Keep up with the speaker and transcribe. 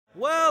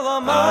Well,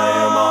 I'm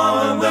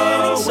on the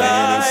winning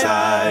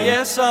side.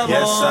 Yes, I'm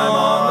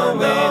on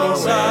the winning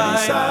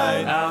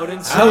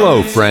side.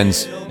 Hello,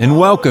 friends, and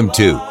welcome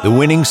to the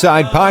Winning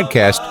Side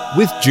Podcast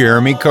with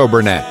Jeremy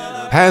Coburnett,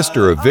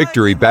 pastor of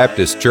Victory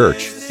Baptist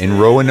Church in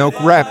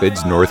Roanoke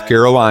Rapids, North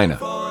Carolina.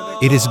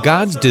 It is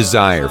God's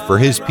desire for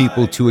His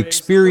people to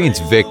experience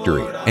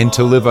victory and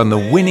to live on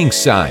the winning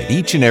side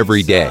each and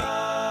every day.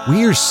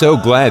 We are so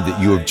glad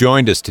that you have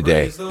joined us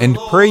today and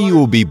pray you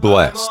will be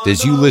blessed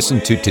as you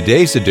listen to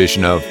today's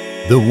edition of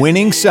The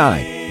Winning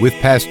Side with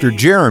Pastor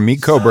Jeremy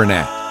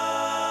Coburnett.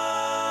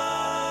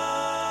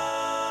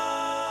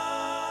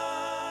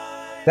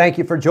 Thank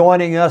you for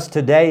joining us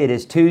today. It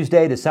is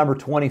Tuesday, December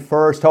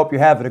 21st. Hope you're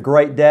having a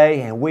great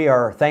day, and we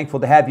are thankful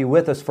to have you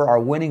with us for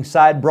our Winning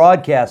Side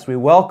broadcast. We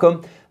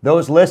welcome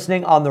those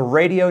listening on the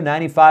radio,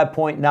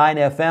 95.9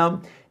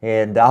 FM.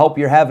 And I hope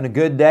you're having a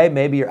good day.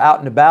 Maybe you're out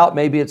and about.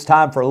 Maybe it's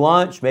time for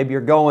lunch. Maybe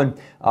you're going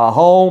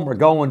home or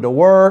going to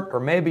work,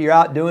 or maybe you're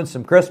out doing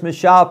some Christmas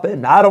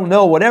shopping. I don't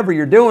know. Whatever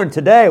you're doing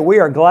today, we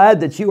are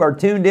glad that you are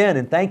tuned in,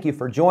 and thank you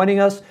for joining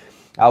us.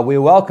 We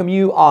welcome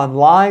you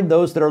online,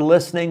 those that are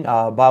listening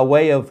by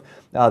way of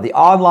the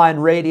online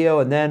radio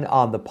and then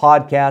on the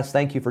podcast.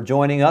 Thank you for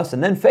joining us.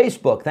 And then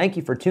Facebook. Thank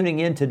you for tuning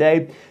in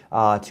today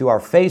to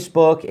our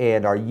Facebook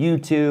and our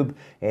YouTube.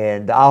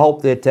 And I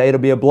hope that it'll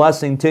be a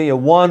blessing to you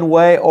one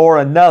way or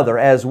another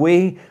as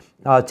we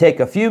take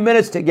a few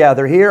minutes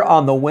together here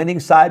on the Winning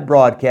Side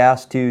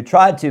broadcast to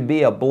try to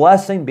be a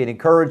blessing, be an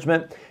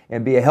encouragement,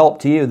 and be a help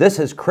to you. This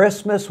is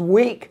Christmas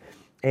week.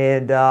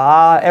 And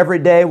every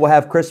day we'll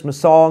have Christmas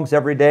songs.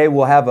 Every day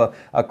we'll have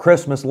a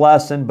Christmas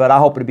lesson, but I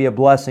hope it'll be a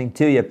blessing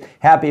to you.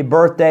 Happy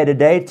birthday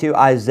today to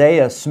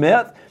Isaiah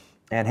Smith,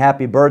 and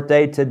happy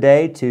birthday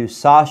today to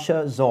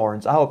Sasha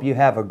Zorns. I hope you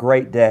have a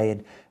great day,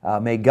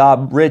 and may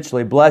God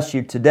richly bless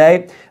you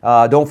today.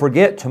 Don't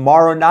forget,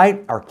 tomorrow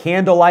night, our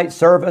candlelight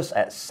service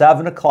at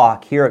 7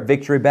 o'clock here at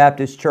Victory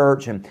Baptist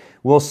Church, and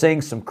we'll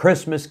sing some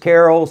Christmas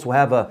carols. We'll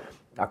have a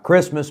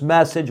Christmas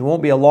message. It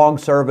won't be a long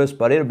service,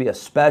 but it'll be a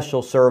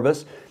special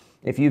service.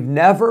 If you've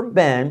never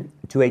been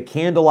to a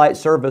candlelight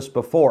service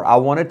before, I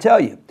want to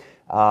tell you,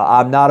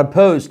 I'm not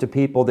opposed to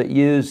people that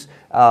use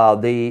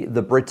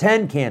the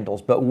pretend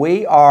candles, but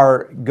we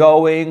are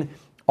going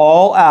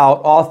all out,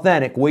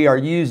 authentic. We are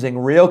using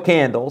real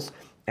candles,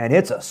 and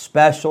it's a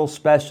special,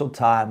 special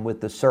time with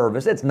the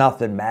service. It's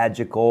nothing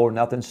magical or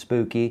nothing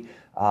spooky,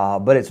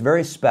 but it's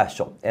very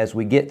special as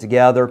we get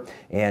together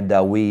and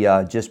we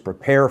just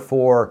prepare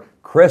for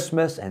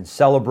Christmas and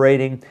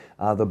celebrating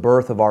the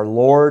birth of our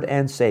Lord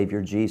and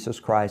Savior, Jesus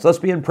Christ. Let's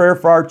be in prayer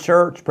for our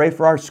church, pray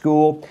for our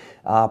school,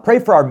 pray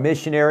for our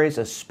missionaries,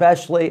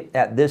 especially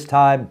at this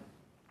time.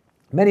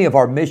 Many of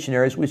our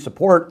missionaries, we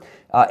support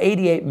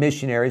 88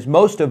 missionaries.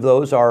 Most of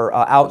those are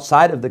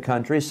outside of the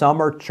country. Some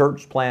are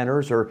church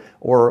planners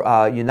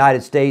or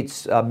United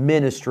States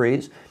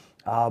ministries.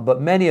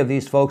 But many of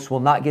these folks will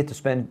not get to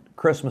spend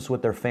Christmas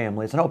with their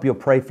families. And I hope you'll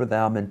pray for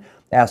them and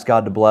ask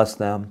God to bless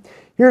them.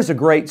 Here's a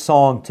great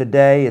song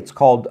today. It's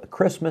called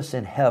Christmas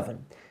in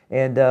Heaven.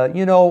 And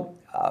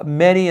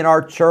many in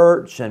our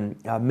church and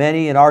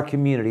many in our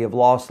community have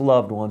lost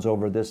loved ones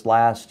over this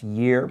last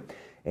year.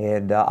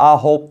 And I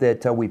hope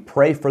that we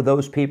pray for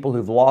those people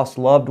who've lost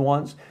loved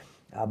ones.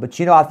 But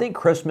I think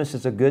Christmas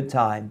is a good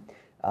time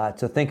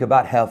to think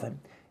about heaven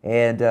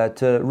and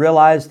to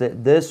realize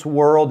that this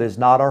world is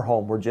not our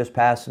home. We're just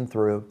passing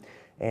through.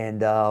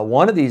 And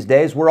one of these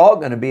days, we're all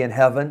going to be in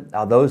heaven.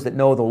 Those that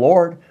know the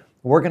Lord,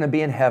 we're going to be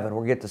in heaven.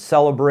 We're going to get to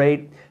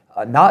celebrate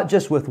not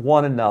just with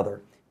one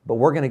another, but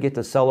we're going to get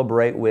to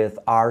celebrate with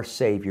our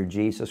Savior,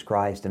 Jesus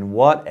Christ. And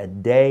what a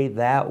day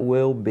that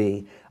will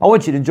be. I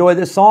want you to enjoy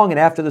this song, and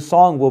after the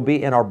song, we'll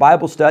be in our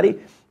Bible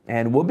study,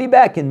 and we'll be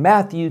back in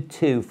Matthew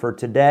 2 for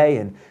today.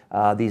 And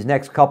these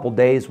next couple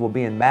days, we'll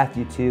be in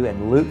Matthew 2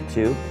 and Luke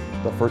 2.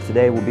 But for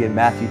today, we'll be in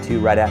Matthew 2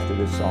 right after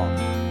this song.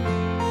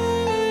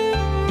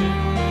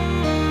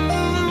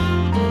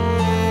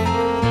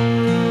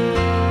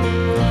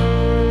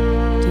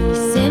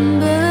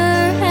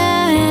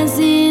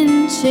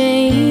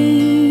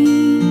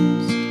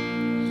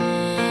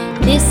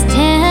 This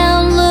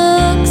town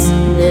looks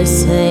the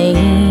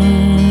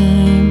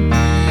same.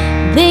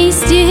 They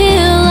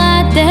still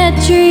light that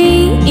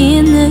tree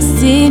in the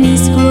city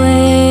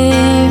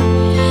square.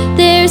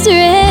 There's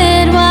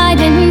red, white,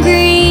 and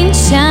green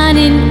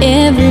shining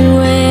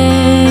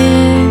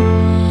everywhere.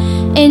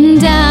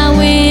 And I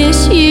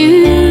wish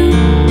you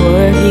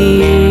were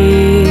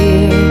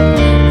here.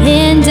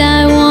 And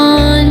I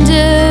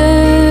wonder,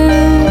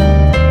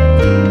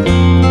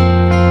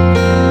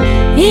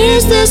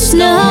 is the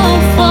snow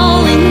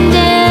falling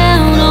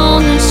down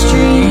on the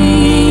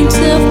streets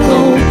of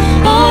gold?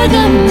 Are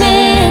the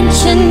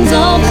mansions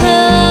all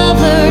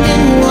covered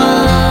in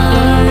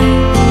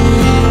white?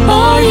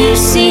 Are you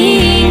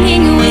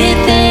singing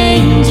with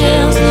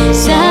angels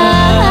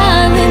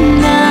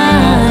silent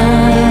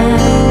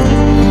night?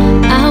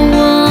 I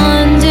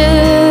wonder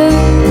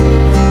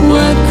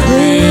what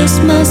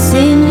Christmas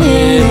in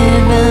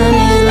heaven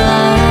is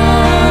like.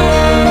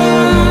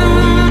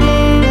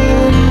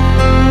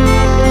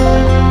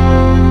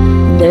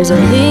 a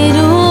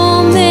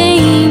little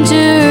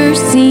manger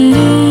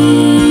scene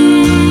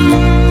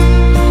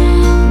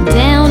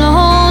down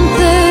on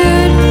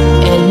 3rd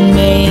and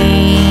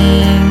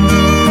Main.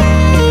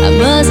 I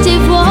must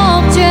have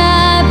walked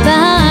right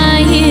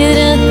by it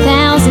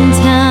 1,000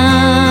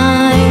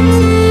 times,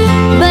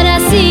 but I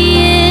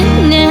see it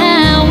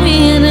now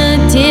in a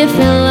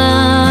different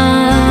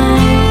light,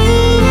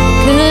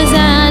 'cause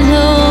I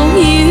know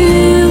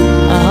you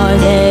are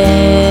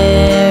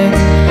there.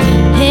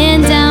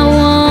 And I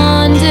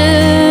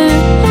wonder,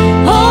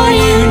 are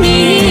you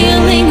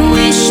kneeling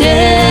with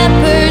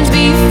shepherds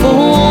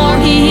before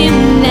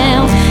Him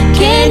now?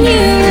 Can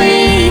you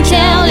reach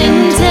out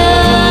and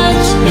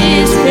touch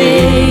His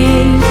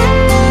face?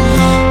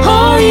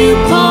 Are you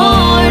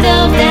part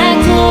of that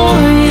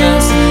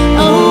glorious,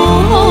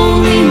 oh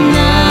holy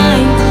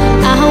night?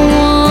 I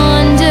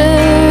wonder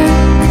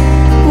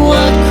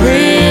what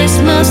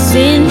Christmas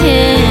in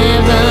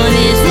heaven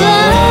is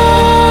like.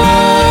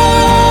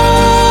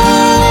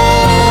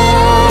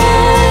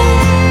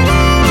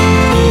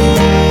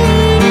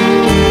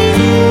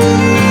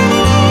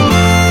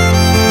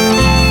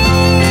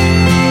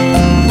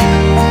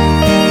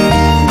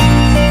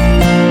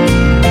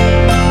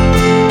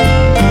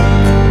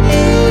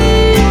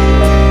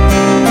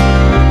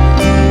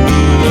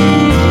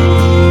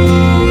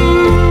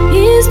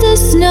 Is the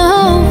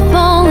snow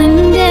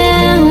falling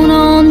down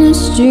on the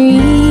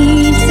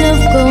streets of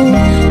gold?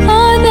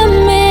 Are the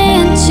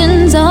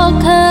mansions all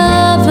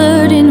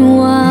covered in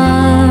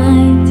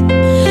white?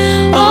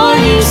 Are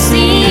you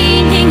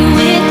singing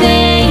with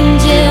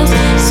angels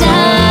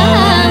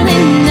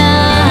silent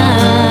night?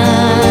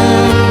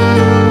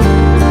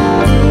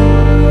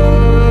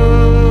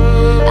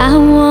 I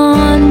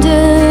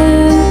wonder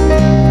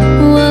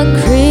what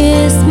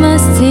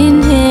Christmas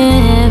in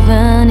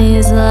heaven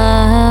is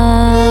like.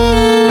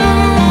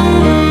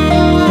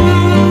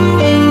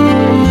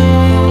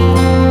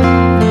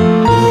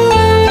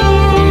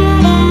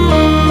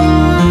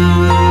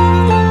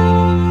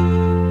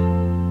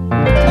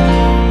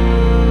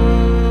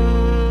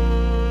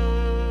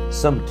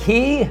 Some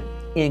key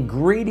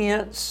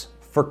ingredients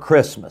for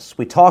Christmas.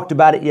 We talked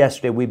about it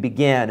yesterday. We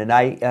began, and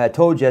I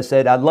told you, I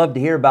said, I'd love to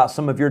hear about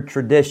some of your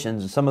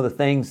traditions and some of the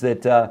things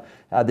that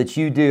that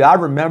you do. I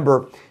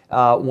remember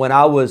when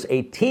I was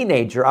a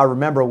teenager, I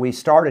remember we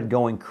started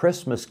going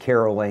Christmas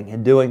caroling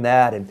and doing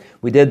that, and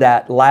we did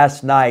that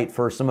last night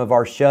for some of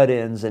our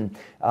shut-ins. And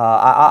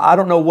I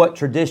don't know what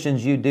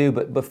traditions you do,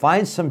 but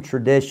find some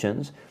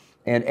traditions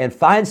and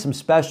find some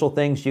special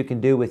things you can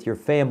do with your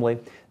family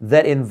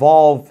that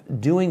involve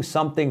doing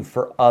something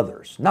for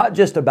others, not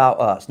just about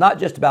us, not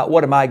just about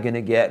what am I going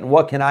to get and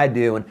what can I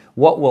do and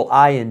what will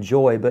I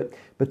enjoy, but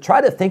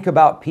try to think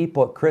about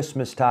people at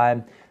Christmas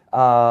time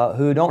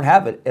who don't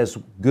have it as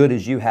good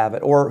as you have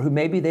it, or who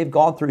maybe they've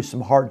gone through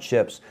some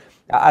hardships.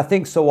 I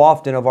think so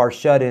often of our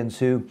shut-ins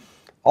who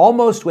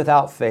almost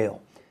without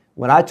fail,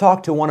 when I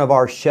talk to one of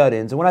our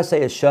shut-ins, and when I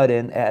say a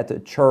shut-in at the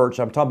church,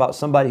 I'm talking about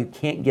somebody who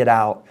can't get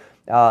out.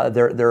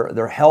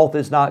 Their health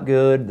is not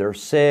good, they're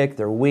sick,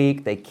 they're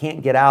weak, they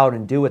can't get out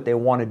and do what they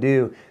want to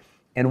do.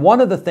 And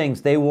one of the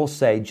things they will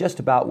say, just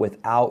about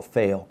without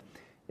fail,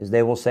 is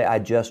they will say, I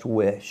just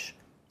wish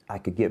I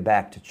could get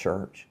back to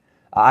church.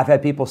 I've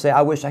had people say,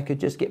 I wish I could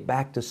just get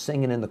back to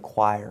singing in the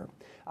choir.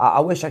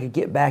 I wish I could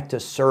get back to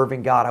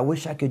serving God. I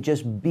wish I could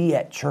just be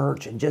at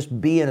church and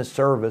just be in a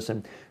service.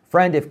 And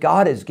friend, if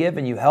God has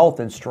given you health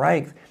and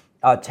strength,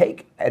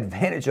 take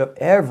advantage of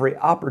every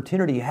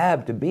opportunity you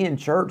have to be in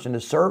church and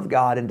to serve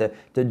God and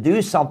to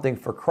do something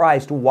for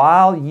Christ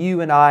while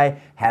you and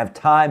I have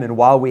time and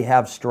while we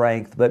have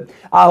strength. But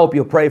I hope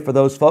you'll pray for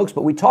those folks.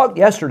 But we talked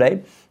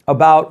yesterday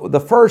about the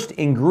first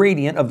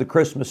ingredient of the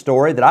Christmas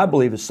story that I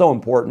believe is so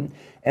important,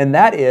 and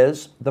that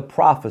is the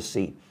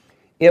prophecy.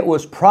 It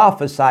was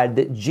prophesied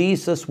that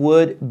Jesus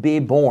would be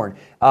born.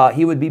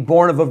 He would be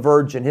born of a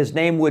virgin. His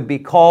name would be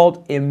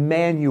called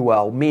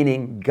Emmanuel,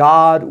 meaning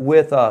God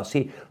with us.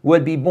 He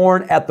would be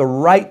born at the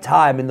right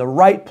time, in the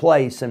right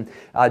place. And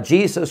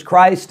Jesus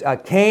Christ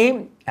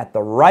came at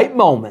the right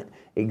moment,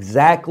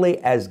 exactly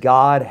as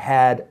God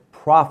had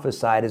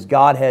prophesied, as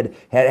God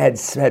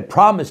had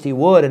promised He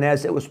would, and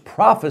as it was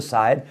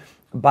prophesied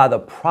by the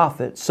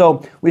prophet.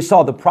 So we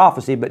saw the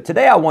prophecy, but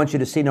today I want you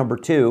to see number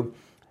two,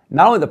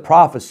 not only the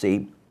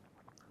prophecy,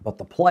 but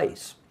the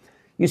place.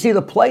 You see,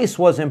 the place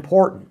was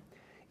important.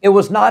 It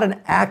was not an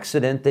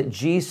accident that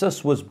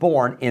Jesus was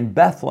born in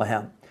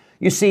Bethlehem.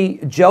 You see,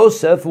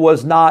 Joseph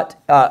was not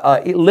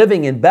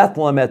living in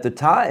Bethlehem at the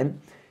time,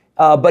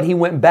 but he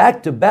went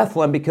back to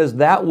Bethlehem because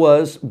that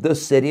was the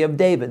city of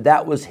David.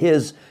 That was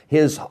his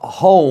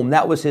home.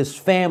 That was his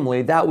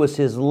family. That was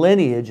his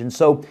lineage. And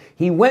so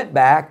he went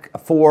back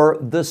for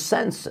the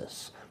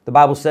census. The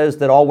Bible says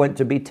that all went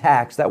to be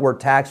taxed. That word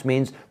tax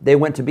means they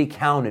went to be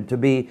counted, to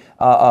be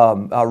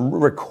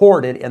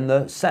recorded in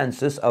the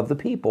census of the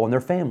people and their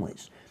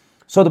families.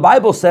 So the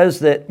Bible says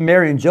that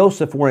Mary and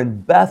Joseph were in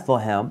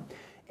Bethlehem,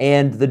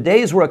 and the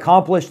days were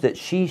accomplished that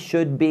she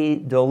should be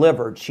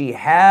delivered. She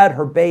had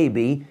her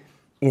baby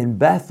in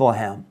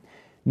Bethlehem.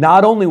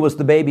 Not only was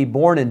the baby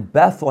born in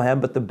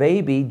Bethlehem, but the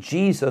baby,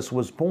 Jesus,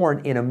 was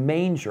born in a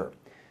manger.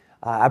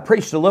 I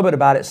preached a little bit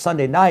about it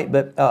Sunday night,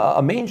 but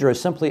a manger is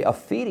simply a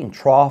feeding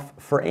trough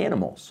for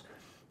animals.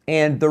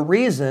 And the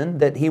reason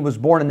that he was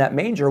born in that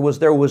manger was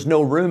there was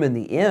no room in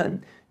the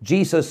inn.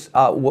 Jesus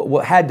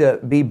had to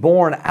be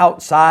born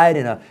outside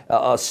in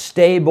a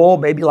stable,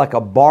 maybe like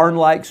a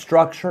barn-like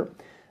structure.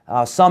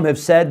 Some have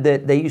said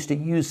that they used to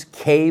use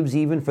caves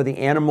even for the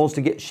animals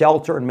to get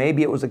shelter, and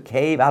maybe it was a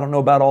cave. I don't know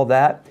about all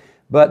that.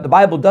 But the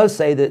Bible does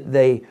say that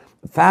they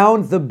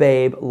found the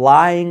babe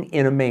lying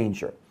in a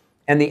manger.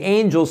 And the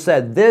angel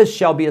said, "This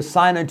shall be a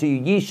sign unto you.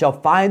 Ye shall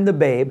find the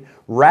babe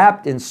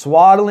wrapped in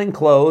swaddling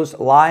clothes,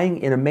 lying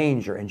in a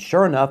manger." And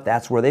sure enough,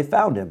 that's where they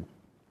found him.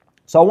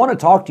 So I want to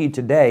talk to you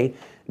today,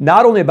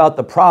 not only about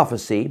the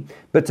prophecy,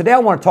 but today I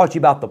want to talk to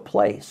you about the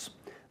place.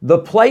 The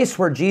place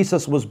where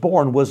Jesus was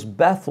born was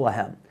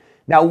Bethlehem.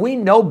 Now, we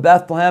know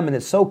Bethlehem, and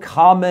it's so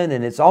common,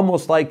 and it's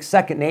almost like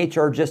second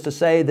nature just to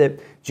say that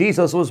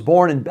Jesus was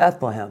born in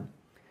Bethlehem.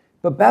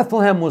 But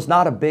Bethlehem was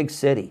not a big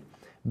city.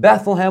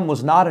 Bethlehem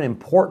was not an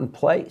important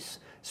place.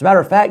 As a matter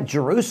of fact,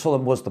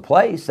 Jerusalem was the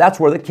place. That's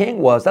where the king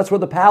was. That's where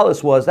the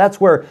palace was.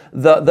 That's where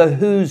the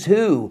who's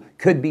who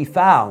could be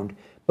found.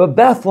 But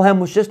Bethlehem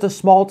was just a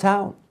small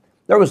town.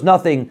 There was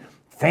nothing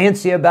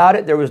fancy about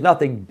it. There was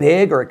nothing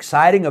big or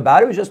exciting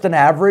about it. It was just an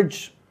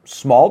average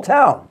small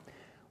town.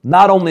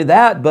 Not only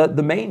that, but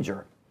the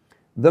manger.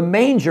 The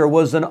manger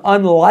was an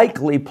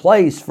unlikely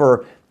place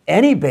for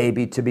any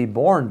baby to be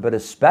born, but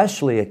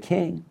especially a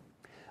king.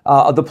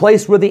 The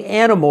place where the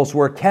animals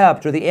were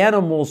kept or the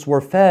animals were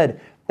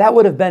fed, that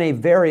would have been a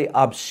very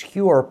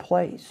obscure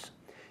place.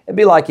 It'd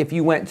be like if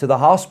you went to the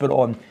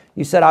hospital and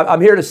you said,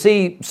 "I'm here to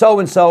see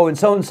so-and-so, and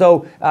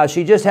so-and-so,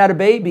 she just had a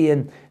baby,"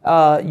 and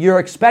you're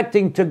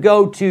expecting to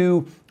go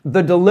to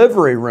the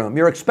delivery room.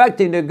 You're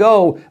expecting to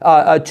go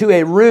to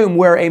a room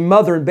where a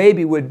mother and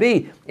baby would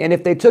be. And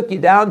if they took you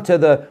down to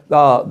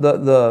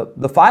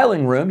the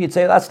filing room, you'd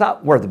say, "That's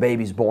not where the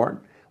baby's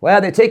born." Well,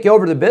 they take you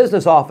over to the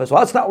business office. Well,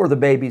 that's not where the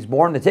baby's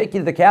born. They take you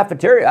to the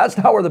cafeteria. That's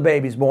not where the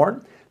baby's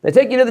born. They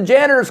take you to the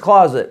janitor's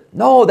closet.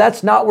 No,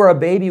 that's not where a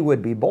baby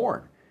would be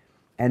born.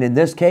 And in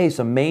this case,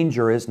 a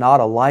manger is not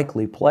a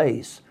likely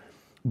place,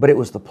 but it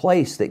was the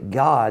place that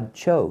God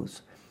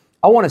chose.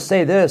 I want to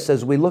say this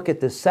as we look at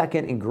the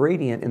second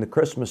ingredient in the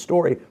Christmas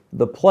story,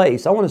 the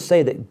place. I want to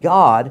say that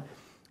God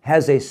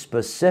has a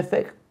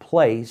specific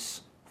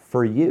place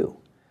for you.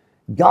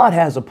 God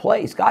has a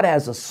place. God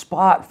has a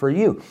spot for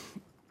you.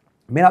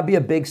 It may not be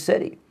a big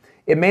city.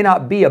 It may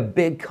not be a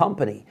big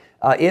company.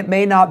 It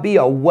may not be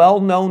a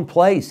well-known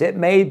place. It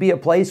may be a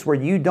place where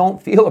you don't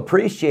feel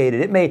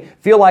appreciated. It may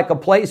feel like a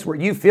place where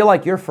you feel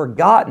like you're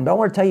forgotten. But I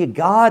want to tell you,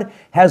 God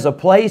has a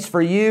place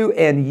for you,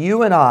 and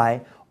you and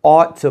I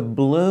ought to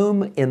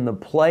bloom in the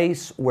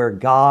place where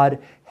God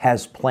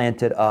has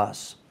planted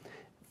us.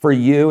 For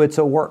you, it's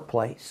a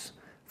workplace.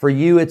 For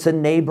you, it's a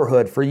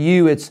neighborhood. For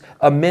you, it's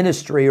a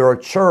ministry or a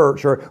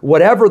church or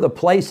whatever the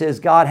place is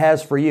God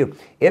has for you.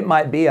 It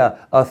might be a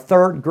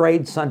third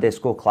grade Sunday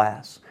school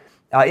class.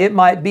 It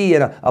might be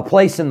in a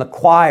place in the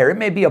choir. It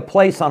may be a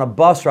place on a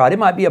bus ride. It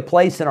might be a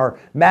place in our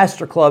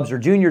master clubs or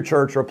junior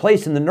church or a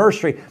place in the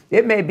nursery.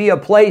 It may be a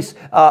place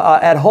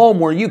at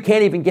home where you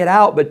can't even get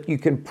out, but you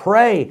can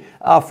pray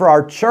for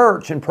our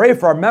church and pray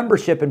for our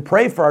membership and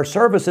pray for our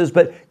services.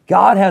 But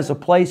God has a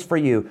place for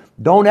you.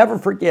 Don't ever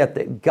forget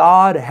that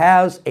God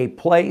has a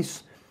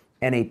place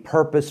and a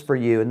purpose for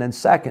you. And then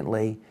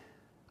secondly,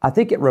 I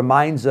think it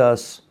reminds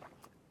us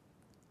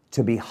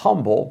to be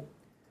humble,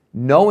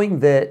 knowing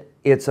that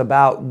it's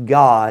about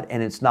God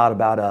and it's not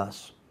about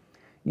us.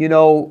 You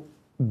know,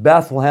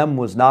 Bethlehem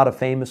was not a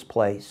famous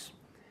place,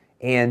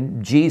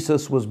 and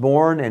Jesus was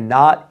born and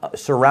not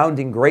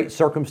surrounding great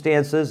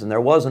circumstances, and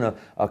there wasn't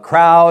a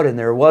crowd, and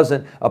there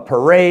wasn't a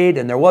parade,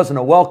 and there wasn't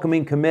a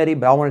welcoming committee.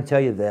 But I want to tell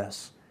you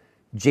this,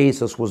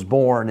 Jesus was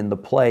born in the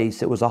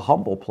place. It was a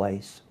humble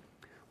place.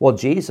 Well,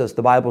 Jesus,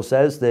 the Bible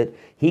says that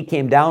He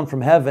came down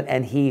from heaven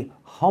and He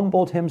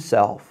humbled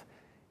Himself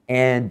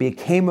and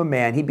became a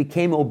man. He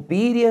became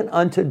obedient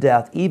unto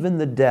death, even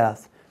the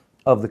death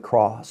of the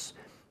cross.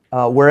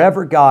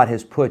 Wherever God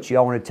has put you,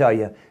 I want to tell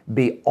you,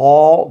 be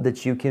all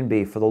that you can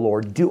be for the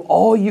Lord. Do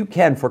all you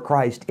can for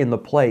Christ in the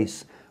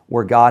place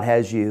where God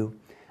has you.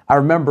 I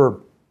remember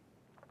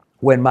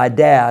when my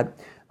dad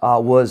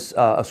was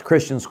a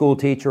Christian school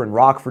teacher in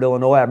Rockford,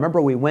 Illinois. I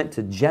remember we went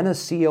to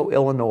Geneseo,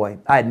 Illinois.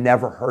 I had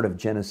never heard of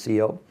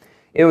Geneseo.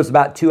 It was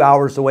about 2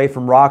 hours away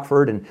from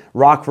Rockford, and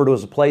Rockford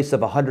was a place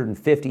of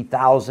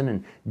 150,000,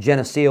 and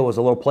Geneseo was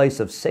a little place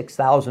of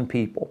 6,000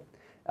 people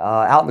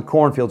out in the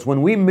cornfields.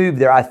 When we moved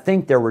there, I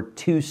think there were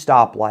 2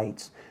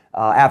 stoplights.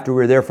 After we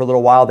were there for a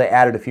little while, they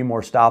added a few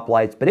more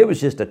stoplights, but it was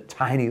just a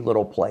tiny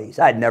little place.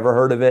 I'd never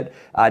heard of it.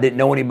 I didn't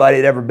know anybody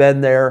that had ever been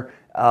there,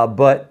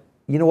 but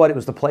you know what? It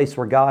was the place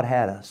where God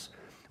had us.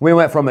 We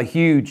went from a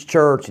huge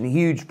church and a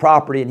huge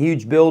property and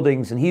huge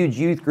buildings and huge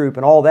youth group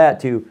and all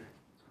that to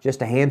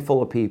just a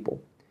handful of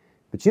people.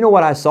 But you know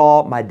what I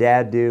saw my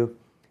dad do?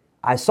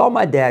 I saw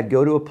my dad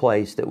go to a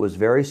place that was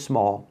very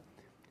small,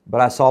 but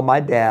I saw my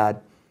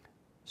dad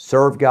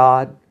serve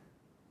God,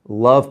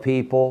 love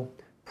people,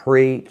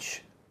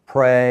 preach,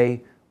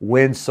 pray,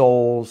 win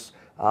souls,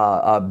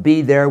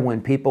 be there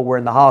when people were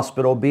in the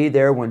hospital, be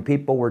there when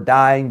people were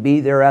dying,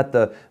 be there at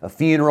the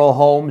funeral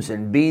homes,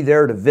 and be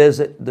there to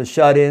visit the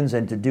shut-ins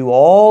and to do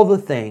all the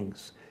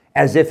things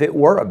as if it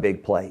were a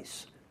big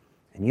place.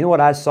 And you know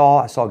what I saw?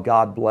 I saw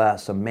God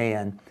bless a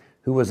man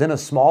who was in a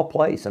small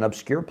place, an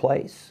obscure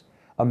place,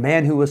 a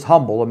man who was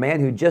humble, a man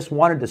who just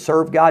wanted to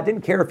serve God,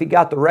 didn't care if he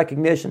got the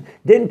recognition,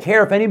 didn't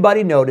care if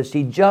anybody noticed,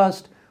 he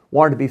just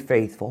wanted to be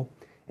faithful.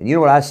 And you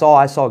know what I saw?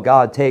 I saw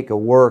God take a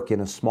work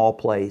in a small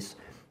place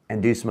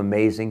and do some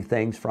amazing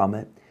things from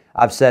it.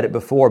 I've said it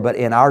before, but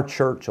in our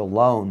church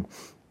alone,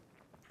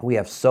 we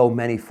have so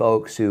many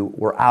folks who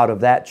were out of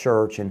that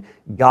church and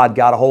God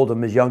got a hold of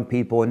them as young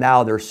people and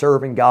now they're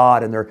serving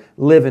God and they're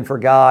living for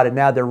God and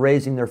now they're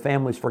raising their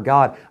families for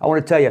God. I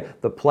want to tell you,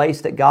 the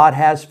place that God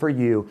has for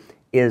you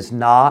is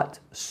not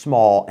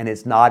small and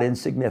it's not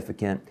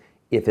insignificant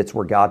if it's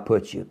where God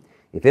puts you.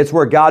 If it's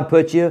where God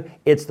puts you,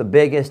 it's the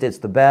biggest, it's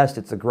the best,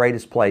 it's the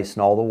greatest place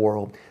in all the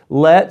world.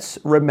 Let's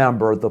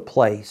remember the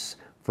place.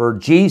 For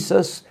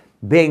Jesus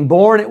being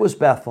born, it was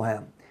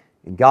Bethlehem.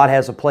 And God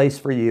has a place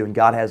for you and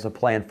God has a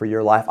plan for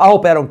your life. I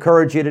hope that'll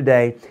encourage you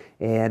today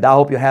and I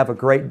hope you'll have a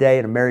great day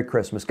and a Merry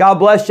Christmas. God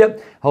bless you.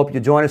 I hope you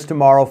join us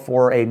tomorrow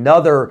for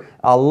another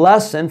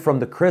lesson from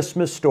the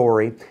Christmas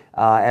story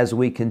as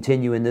we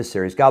continue in this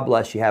series. God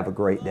bless you. Have a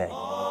great day.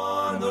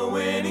 On the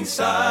winning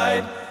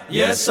side.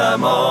 Yes,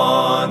 I'm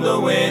on the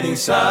winning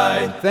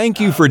side. Thank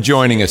you for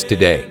joining us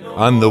today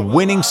on the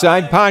Winning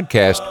Side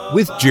Podcast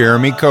with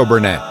Jeremy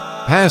Coburnett,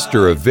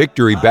 pastor of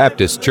Victory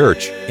Baptist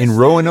Church in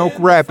Roanoke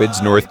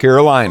Rapids, North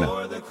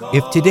Carolina.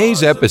 If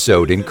today's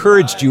episode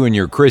encouraged you in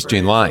your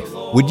Christian life,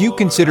 would you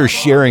consider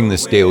sharing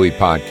this daily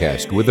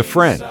podcast with a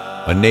friend,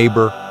 a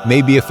neighbor,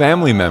 maybe a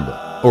family member,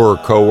 or a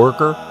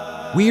coworker?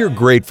 We are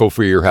grateful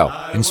for your help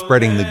in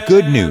spreading the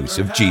good news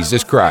of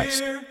Jesus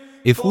Christ.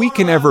 If we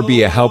can ever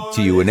be a help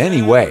to you in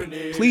any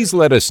way, please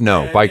let us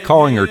know by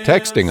calling or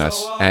texting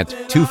us at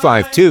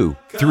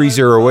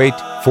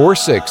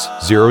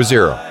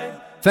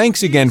 252-308-4600.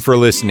 Thanks again for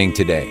listening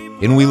today,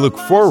 and we look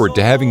forward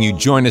to having you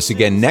join us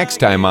again next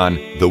time on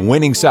The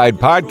Winning Side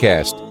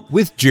Podcast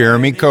with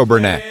Jeremy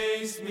Coburnett.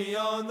 Place me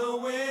on the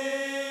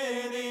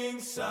winning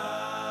side.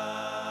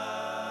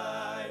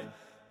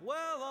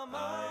 Well, I'm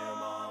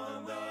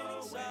on the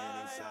winning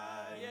side.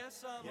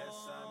 Yes, I'm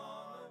on.